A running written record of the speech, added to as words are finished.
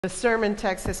The sermon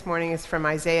text this morning is from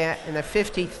Isaiah in the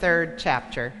 53rd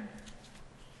chapter.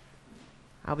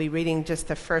 I'll be reading just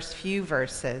the first few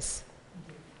verses.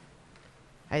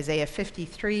 Isaiah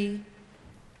 53,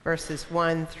 verses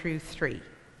 1 through 3.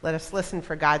 Let us listen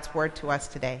for God's word to us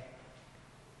today.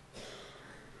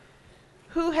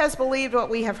 Who has believed what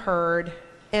we have heard,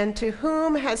 and to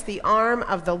whom has the arm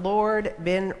of the Lord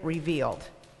been revealed?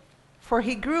 For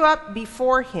he grew up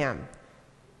before him,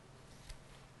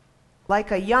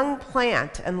 like a young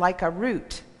plant and like a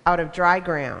root out of dry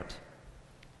ground.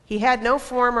 He had no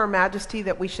form or majesty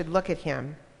that we should look at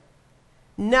him,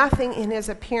 nothing in his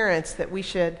appearance that we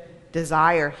should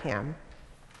desire him.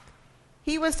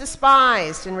 He was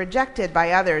despised and rejected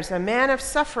by others, a man of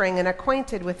suffering and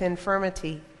acquainted with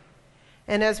infirmity.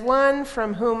 And as one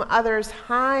from whom others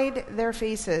hide their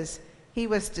faces, he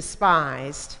was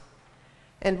despised,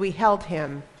 and we held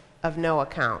him of no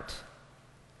account.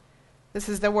 This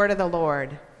is the word of the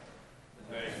Lord.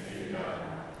 Thanks be to God.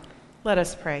 Let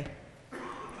us pray.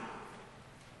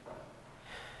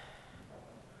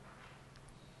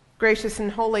 Gracious and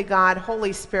holy God,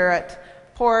 Holy Spirit,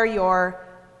 pour your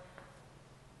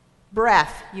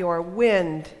breath, your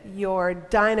wind, your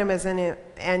dynamism,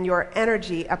 and your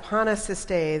energy upon us this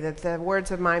day, that the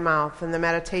words of my mouth and the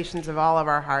meditations of all of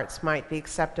our hearts might be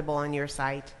acceptable in your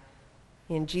sight.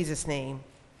 In Jesus' name,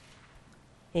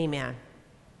 amen.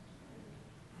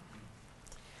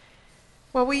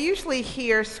 Well, we usually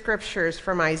hear scriptures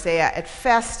from Isaiah at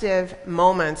festive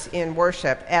moments in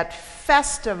worship, at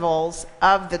festivals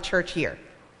of the church year.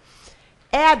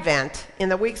 Advent in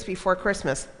the weeks before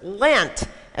Christmas, Lent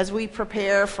as we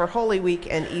prepare for Holy Week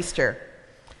and Easter.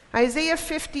 Isaiah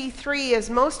 53 is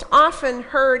most often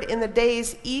heard in the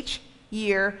days each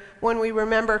year when we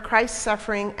remember Christ's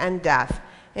suffering and death.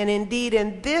 And indeed,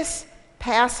 in this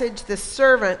passage, the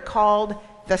servant called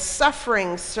the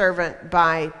suffering servant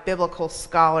by biblical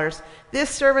scholars. This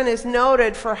servant is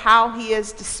noted for how he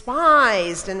is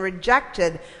despised and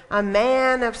rejected, a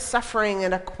man of suffering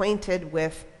and acquainted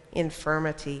with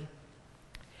infirmity,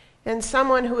 and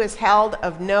someone who is held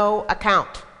of no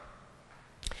account.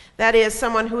 That is,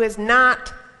 someone who is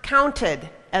not counted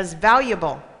as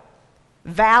valuable,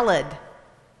 valid,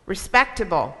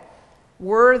 respectable,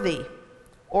 worthy,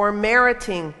 or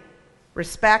meriting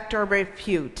respect or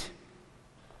repute.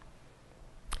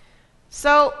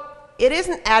 So it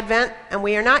isn't Advent, and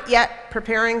we are not yet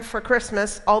preparing for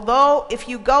Christmas, although if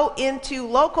you go into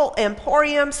local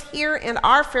emporiums here in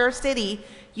our fair city,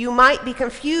 you might be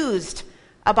confused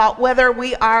about whether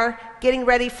we are getting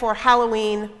ready for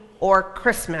Halloween or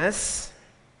Christmas.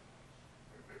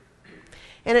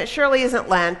 And it surely isn't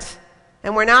Lent,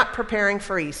 and we're not preparing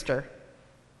for Easter.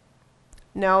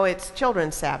 No, it's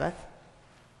Children's Sabbath.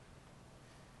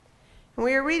 And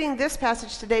we are reading this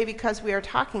passage today because we are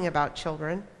talking about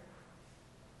children.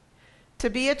 To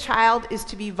be a child is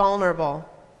to be vulnerable.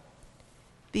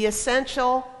 The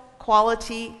essential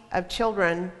quality of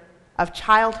children, of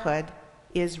childhood,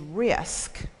 is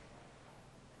risk.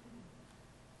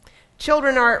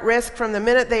 Children are at risk from the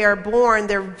minute they are born.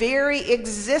 Their very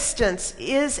existence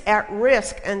is at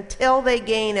risk until they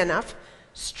gain enough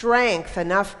strength,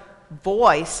 enough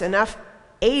voice, enough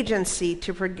agency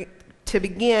to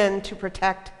begin to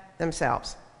protect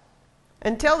themselves.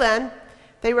 Until then,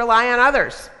 they rely on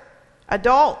others,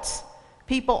 adults,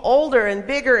 people older and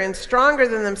bigger and stronger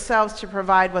than themselves to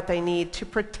provide what they need to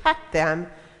protect them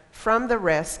from the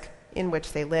risk in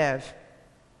which they live.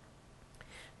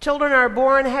 Children are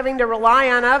born having to rely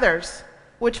on others,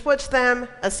 which puts them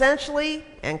essentially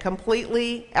and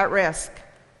completely at risk.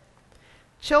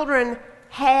 Children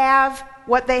have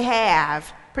what they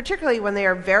have, particularly when they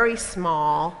are very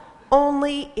small,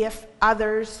 only if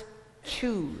others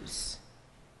choose.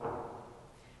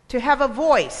 To have a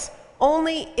voice,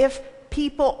 only if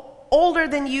people older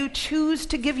than you choose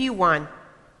to give you one.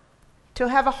 To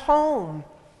have a home,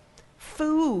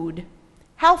 food,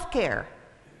 health care,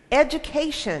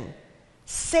 education,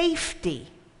 safety,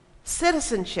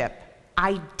 citizenship,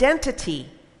 identity,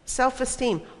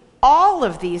 self-esteem. All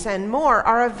of these and more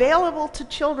are available to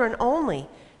children only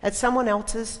at someone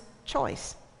else's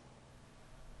choice.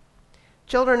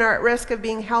 Children are at risk of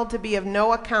being held to be of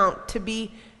no account, to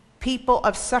be people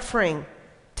of suffering,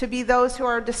 to be those who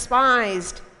are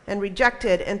despised and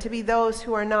rejected, and to be those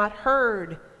who are not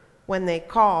heard when they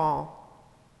call.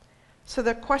 So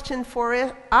the question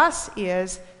for us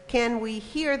is, can we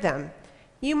hear them?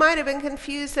 You might have been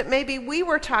confused that maybe we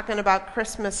were talking about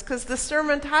Christmas because the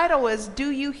sermon title is,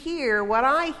 Do You Hear What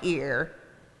I Hear?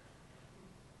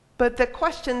 But the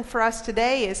question for us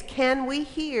today is, can we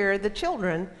hear the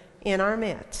children in our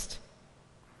midst?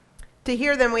 To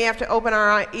hear them, we have to open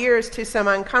our ears to some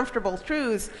uncomfortable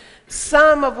truths,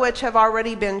 some of which have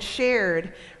already been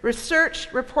shared.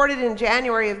 Research reported in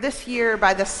January of this year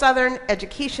by the Southern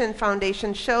Education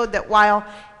Foundation showed that while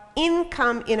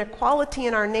income inequality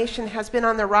in our nation has been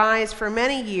on the rise for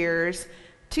many years,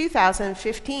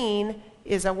 2015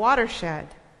 is a watershed.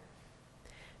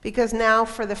 Because now,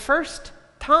 for the first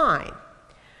time,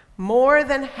 more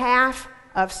than half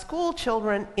of school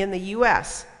children in the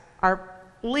U.S.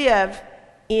 live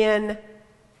in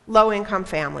low-income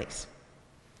families.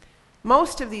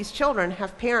 Most of these children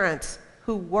have parents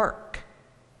who work.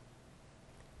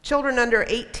 Children under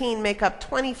 18 make up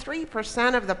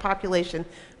 23% of the population,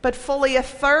 but fully a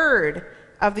third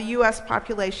of the U.S.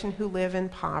 population who live in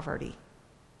poverty.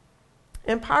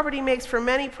 And poverty makes for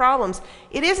many problems.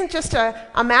 It isn't just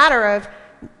a matter of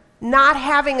not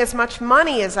having as much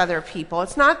money as other people.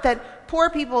 It's not that poor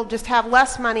people just have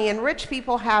less money and rich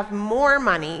people have more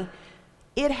money.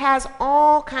 It has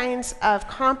all kinds of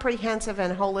comprehensive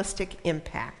and holistic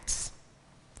impacts.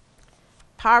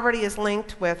 Poverty is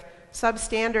linked with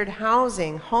substandard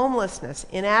housing, homelessness,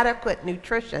 inadequate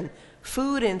nutrition,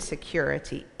 food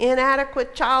insecurity,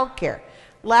 inadequate child care,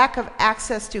 lack of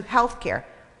access to health care,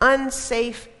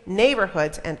 unsafe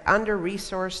neighborhoods, and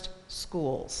under-resourced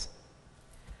schools.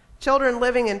 Children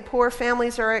living in poor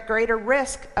families are at greater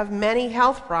risk of many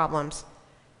health problems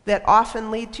that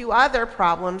often lead to other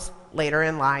problems later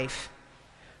in life.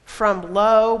 From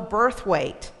low birth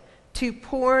weight to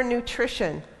poor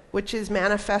nutrition, which is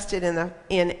manifested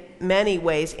in many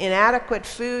ways. Inadequate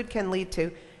food can lead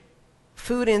to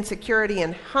food insecurity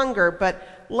and hunger,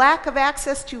 but lack of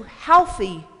access to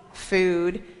healthy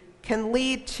food can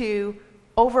lead to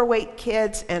overweight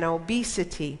kids and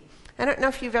obesity. I don't know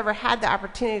if you've ever had the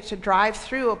opportunity to drive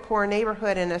through a poor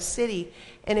neighborhood in a city,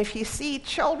 and if you see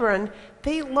children,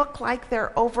 they look like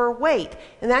they're overweight.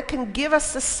 And that can give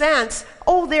us the sense,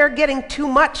 oh, they're getting too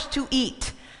much to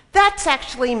eat. That's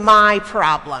actually my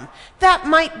problem. That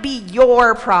might be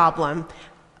your problem.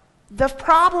 The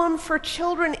problem for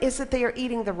children is that they are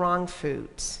eating the wrong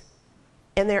foods.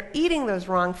 And they're eating those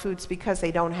wrong foods because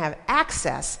they don't have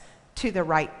access to the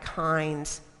right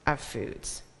kinds of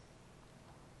foods.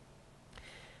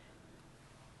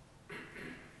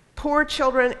 Poor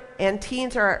children and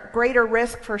teens are at greater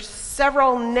risk for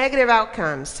several negative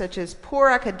outcomes, such as poor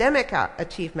academic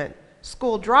achievement,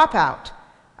 school dropout,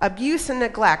 abuse and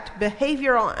neglect,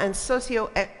 behavioral and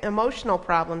socio-emotional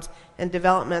problems, and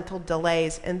developmental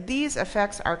delays. And these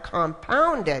effects are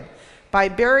compounded by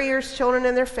barriers children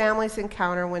and their families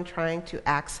encounter when trying to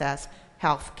access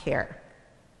health care.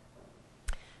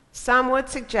 Some would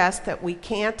suggest that we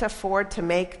can't afford to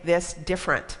make this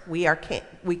different. We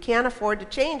can't afford to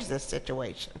change this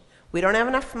situation. We don't have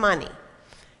enough money.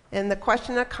 And the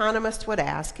question economists would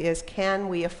ask is, can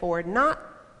we afford not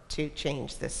to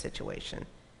change this situation?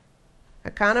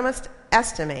 Economists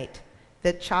estimate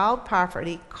that child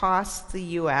poverty costs the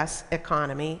U.S.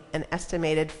 economy an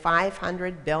estimated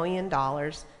 $500 billion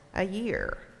a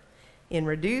year in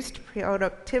reduced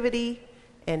productivity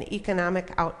and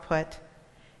economic output,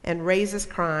 and raises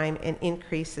crime and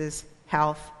increases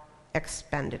health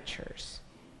expenditures.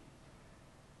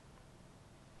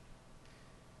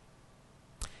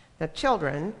 Now,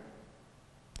 children,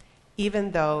 even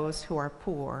those who are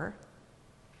poor,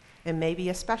 and maybe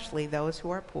especially those who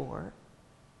are poor,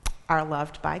 are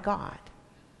loved by God.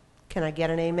 Can I get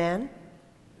an amen?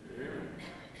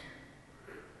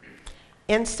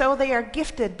 And so they are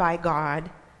gifted by God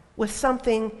with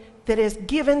something that is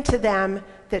given to them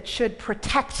that should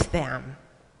protect them.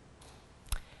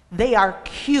 They are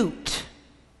cute,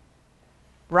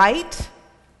 right?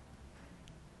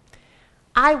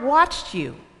 I watched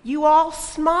you. You all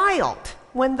smiled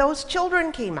when those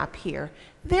children came up here.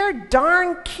 They're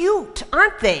darn cute,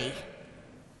 aren't they?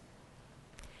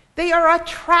 They are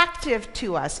attractive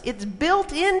to us. It's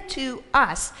built into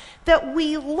us that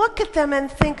we look at them and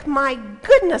think, my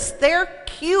goodness, they're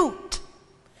cute.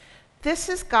 This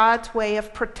is God's way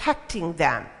of protecting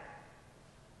them,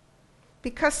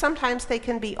 because sometimes they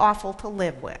can be awful to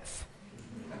live with.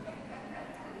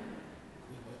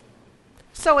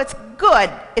 So it's good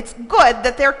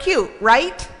that they're cute,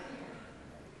 right?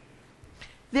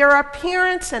 Their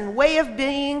appearance and way of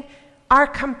being are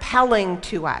compelling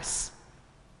to us.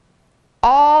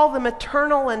 All the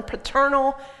maternal and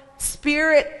paternal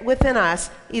spirit within us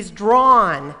is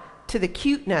drawn to the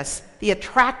cuteness, the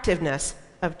attractiveness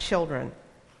of children.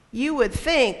 You would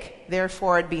think,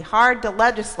 therefore, it'd be hard to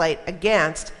legislate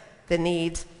against the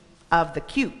needs of the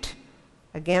cute,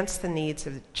 against the needs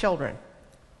of the children.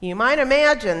 You might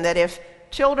imagine that if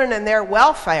children and their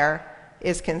welfare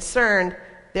is concerned,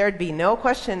 there'd be no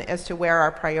question as to where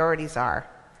our priorities are.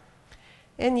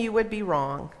 And you would be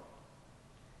wrong.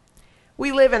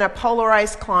 We live in a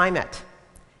polarized climate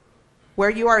where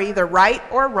you are either right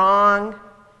or wrong,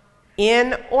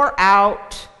 in or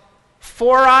out,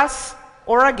 for us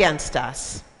or against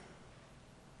us.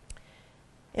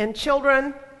 And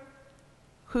children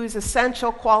whose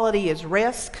essential quality is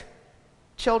risk,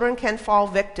 children can fall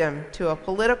victim to a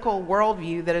political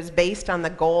worldview that is based on the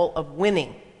goal of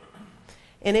winning.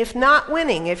 And if not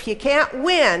winning, if you can't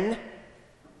win,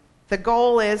 the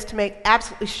goal is to make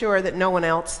absolutely sure that no one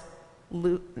else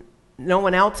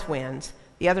wins.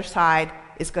 The other side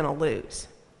is going to lose.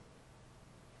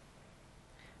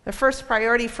 The first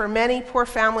priority for many poor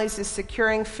families is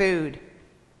securing food.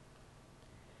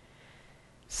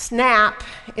 SNAP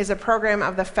is a program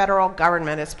of the federal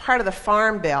government. It's part of the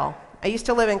Farm Bill. I used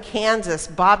to live in Kansas.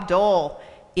 Bob Dole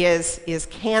is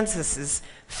Kansas's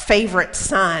favorite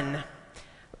son.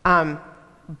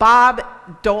 Bob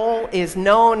Dole is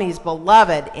known, he's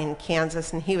beloved in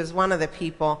Kansas, and he was one of the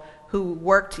people who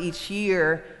worked each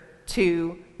year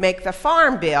to make the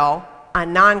Farm Bill a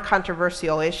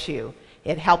non-controversial issue.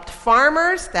 It helped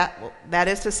farmers, that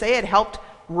is to say, it helped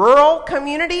rural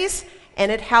communities,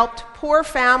 and it helped poor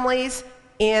families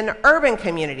in urban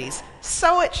communities.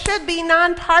 So it should be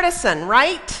nonpartisan,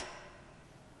 right?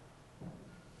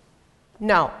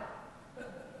 No.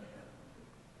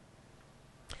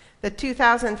 The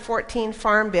 2014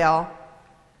 Farm Bill,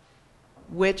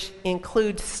 which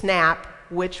includes SNAP,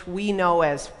 which we know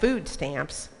as food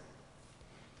stamps,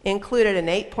 included an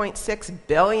 $8.6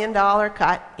 billion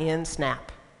cut in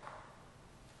SNAP.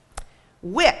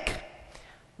 WIC,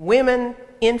 Women,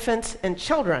 Infants, and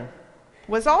Children,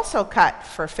 was also cut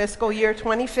for fiscal year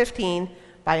 2015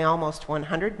 by almost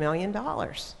 $100 million.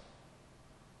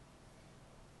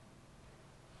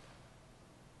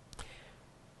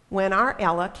 When our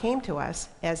Ella came to us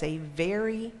as a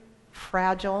very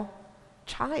fragile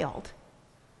child,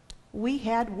 we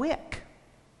had WIC.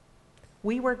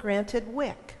 We were granted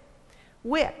WIC.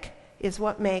 WIC is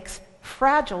what makes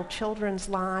fragile children's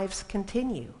lives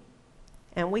continue.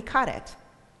 And we cut it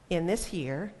in this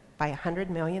year by $100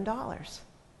 million.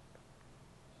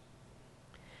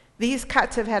 These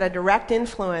cuts have had a direct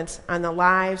influence on the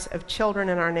lives of children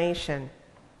in our nation.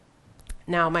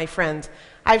 Now, my friends,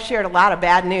 I've shared a lot of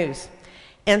bad news.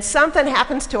 And something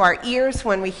happens to our ears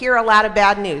when we hear a lot of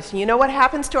bad news. You know what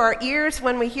happens to our ears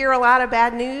when we hear a lot of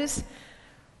bad news?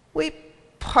 We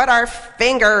put our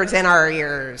fingers in our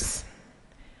ears.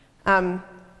 Do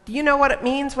you know what it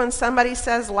means when somebody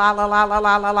says la la la la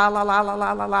la la la la la la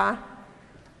la la la?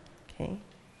 Okay.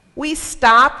 We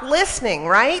stop listening,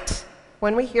 right?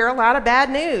 When we hear a lot of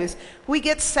bad news. We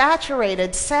get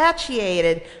saturated,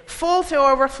 satiated, full to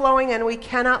overflowing, and we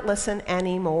cannot listen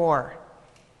anymore.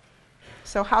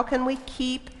 So how can we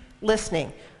keep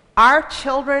listening? Are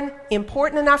children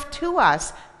important enough to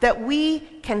us that we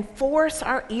can force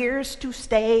our ears to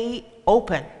stay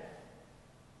open?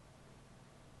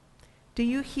 Do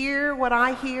you hear what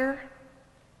I hear?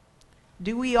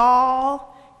 Can we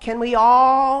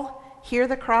all hear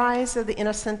the cries of the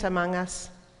innocent among us?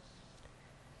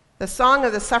 The song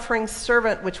of the suffering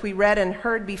servant, which we read and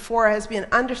heard before, has been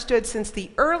understood since the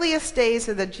earliest days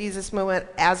of the Jesus movement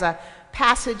as a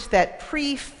passage that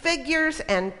prefigures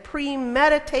and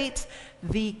premeditates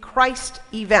the Christ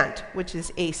event, which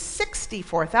is a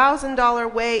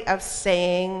 $64,000 way of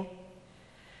saying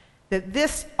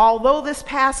that although this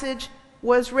passage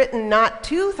was written not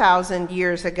 2,000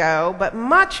 years ago, but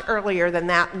much earlier than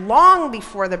that, long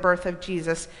before the birth of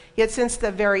Jesus, yet since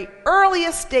the very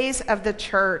earliest days of the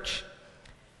church,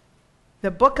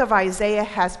 the book of Isaiah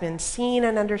has been seen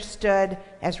and understood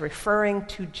as referring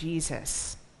to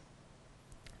Jesus.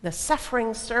 The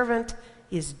suffering servant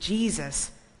is Jesus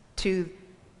to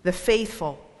the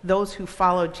faithful, those who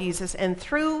follow Jesus, and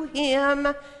through him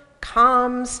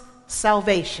comes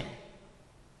salvation.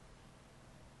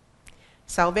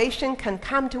 Salvation can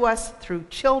come to us through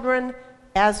children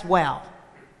as well.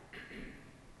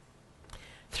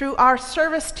 Through our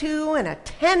service to and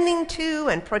attending to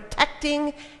and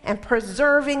protecting and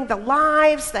preserving the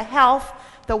lives, the health,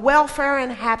 the welfare,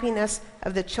 and happiness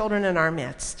of the children in our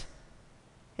midst.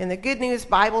 In the Good News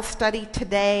Bible study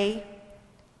today,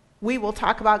 we will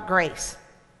talk about grace,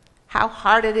 how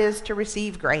hard it is to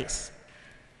receive grace,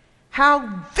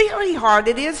 how very hard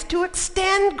it is to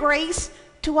extend grace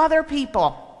to other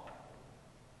people.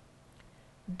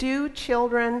 Do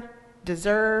children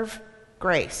deserve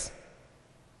grace?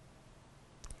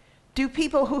 Do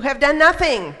people who have done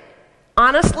nothing,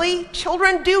 honestly,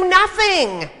 children do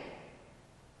nothing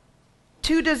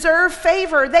to deserve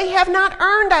favor? They have not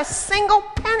earned a single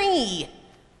penny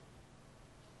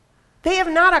They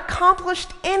have not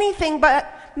accomplished anything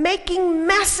but making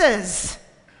messes.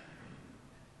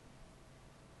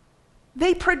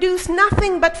 They produce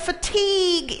nothing but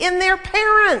fatigue in their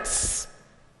parents.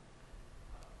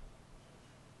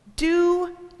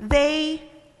 Do they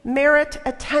merit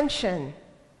attention?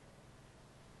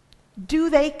 Do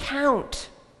they count?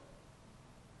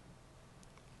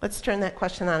 Let's turn that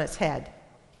question on its head.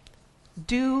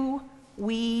 Do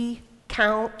we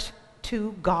count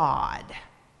to God?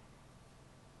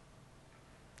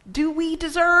 Do we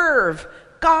deserve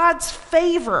God's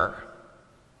favor?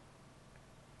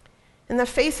 In the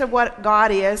face of what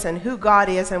God is and who God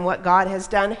is and what God has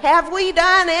done, have we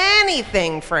done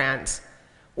anything, friends?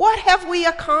 What have we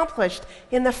accomplished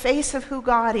in the face of who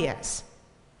God is?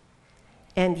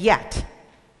 And yet,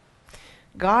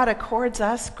 God accords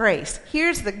us grace.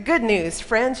 Here's the good news,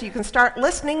 friends. You can start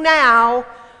listening now.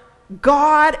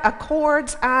 God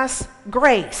accords us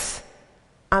grace.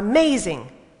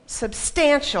 Amazing,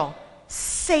 substantial,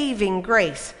 saving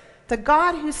grace. The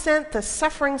God who sent the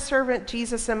suffering servant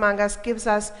Jesus among us gives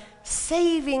us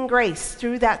saving grace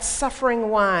through that suffering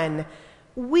one.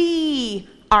 We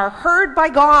are heard by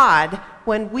God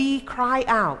when we cry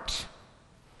out.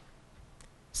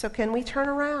 So can we turn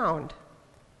around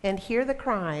and hear the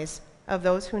cries of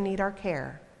those who need our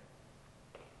care?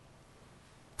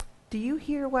 Do you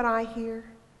hear what I hear?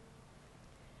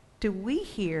 Do we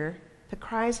hear the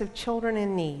cries of children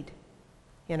in need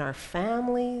in our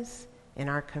families, in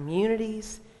our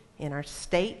communities, in our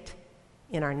state,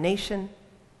 in our nation,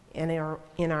 and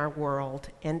in our world?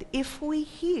 And if we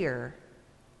hear,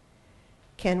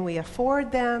 can we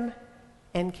afford them,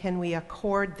 and can we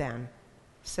accord them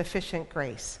sufficient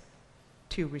grace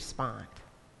to respond?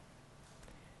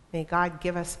 May God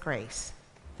give us grace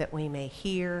that we may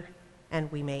hear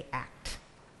and we may act.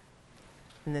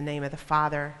 In the name of the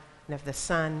Father, and of the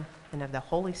Son, and of the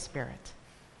Holy Spirit,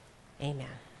 amen.